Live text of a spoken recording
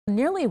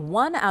Nearly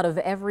 1 out of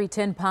every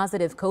 10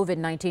 positive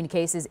COVID-19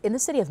 cases in the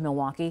city of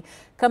Milwaukee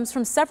comes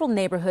from several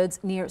neighborhoods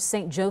near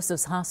St.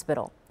 Joseph's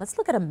Hospital. Let's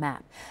look at a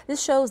map.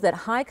 This shows that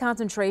high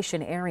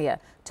concentration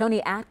area.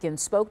 Tony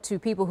Atkins spoke to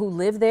people who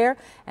live there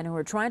and who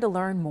are trying to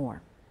learn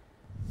more.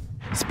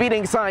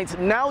 Speeding signs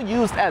now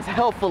used as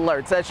health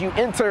alerts as you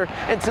enter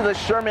into the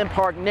Sherman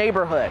Park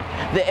neighborhood.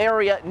 The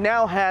area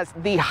now has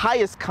the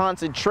highest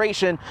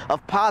concentration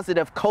of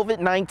positive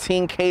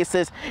COVID-19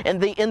 cases in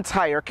the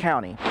entire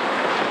county.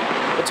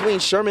 Between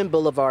Sherman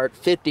Boulevard,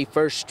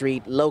 51st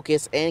Street,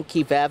 Locust, and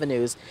Keefe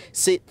Avenues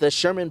sit the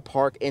Sherman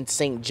Park and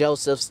St.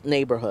 Joseph's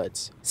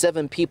neighborhoods.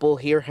 7 people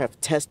here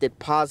have tested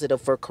positive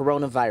for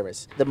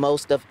coronavirus, the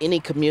most of any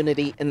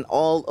community in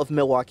all of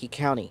Milwaukee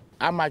County.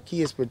 I'm my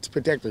kids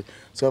protected,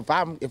 so if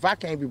I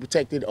can't be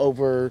protected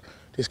over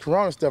this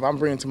corona stuff, I'm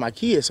bringing it to my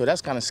kids, so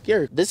that's kind of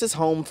scary. This is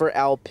home for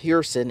Al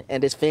Pearson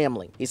and his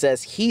family. He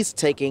says he's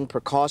taking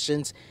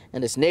precautions,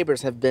 and his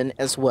neighbors have been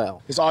as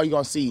well. It's all you're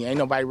gonna see. Ain't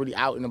nobody really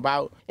out and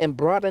about. And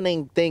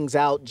broadening things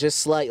out just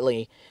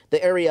slightly,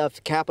 the area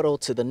of Capitol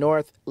to the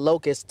north,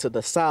 Locust to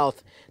the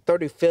south,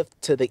 35th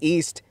to the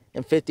east,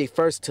 and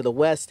 51st to the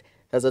west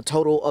has a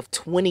total of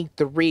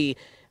 23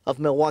 of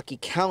Milwaukee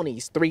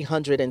County's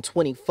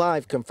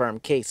 325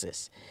 confirmed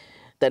cases.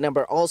 That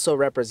number also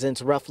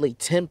represents roughly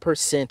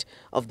 10%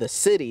 of the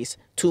city's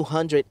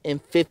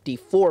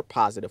 254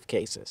 positive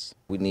cases.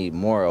 We need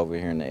more over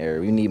here in the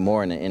area. We need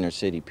more in the inner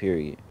city,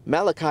 period.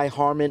 Malachi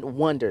Harmon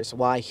wonders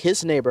why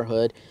his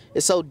neighborhood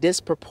is so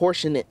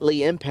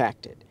disproportionately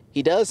impacted.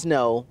 He does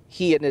know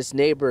he and his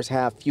neighbors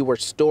have fewer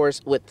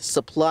stores with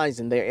supplies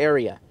in their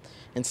area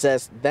and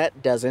says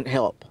that doesn't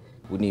help.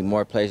 We need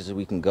more places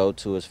we can go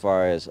to as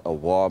far as a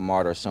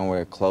Walmart or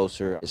somewhere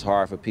closer. It's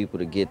hard for people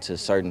to get to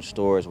certain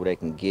stores where they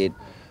can get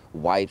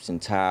wipes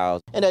and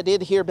towels. And I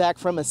did hear back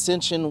from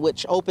Ascension,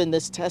 which opened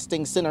this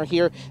testing center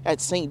here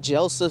at St.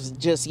 Joseph's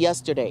just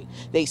yesterday.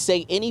 They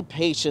say any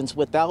patients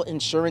without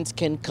insurance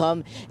can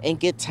come and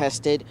get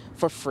tested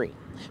for free.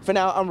 For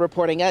now, I'm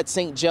reporting at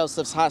St.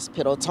 Joseph's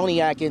Hospital.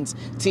 Tony Atkins,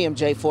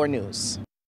 TMJ4 News.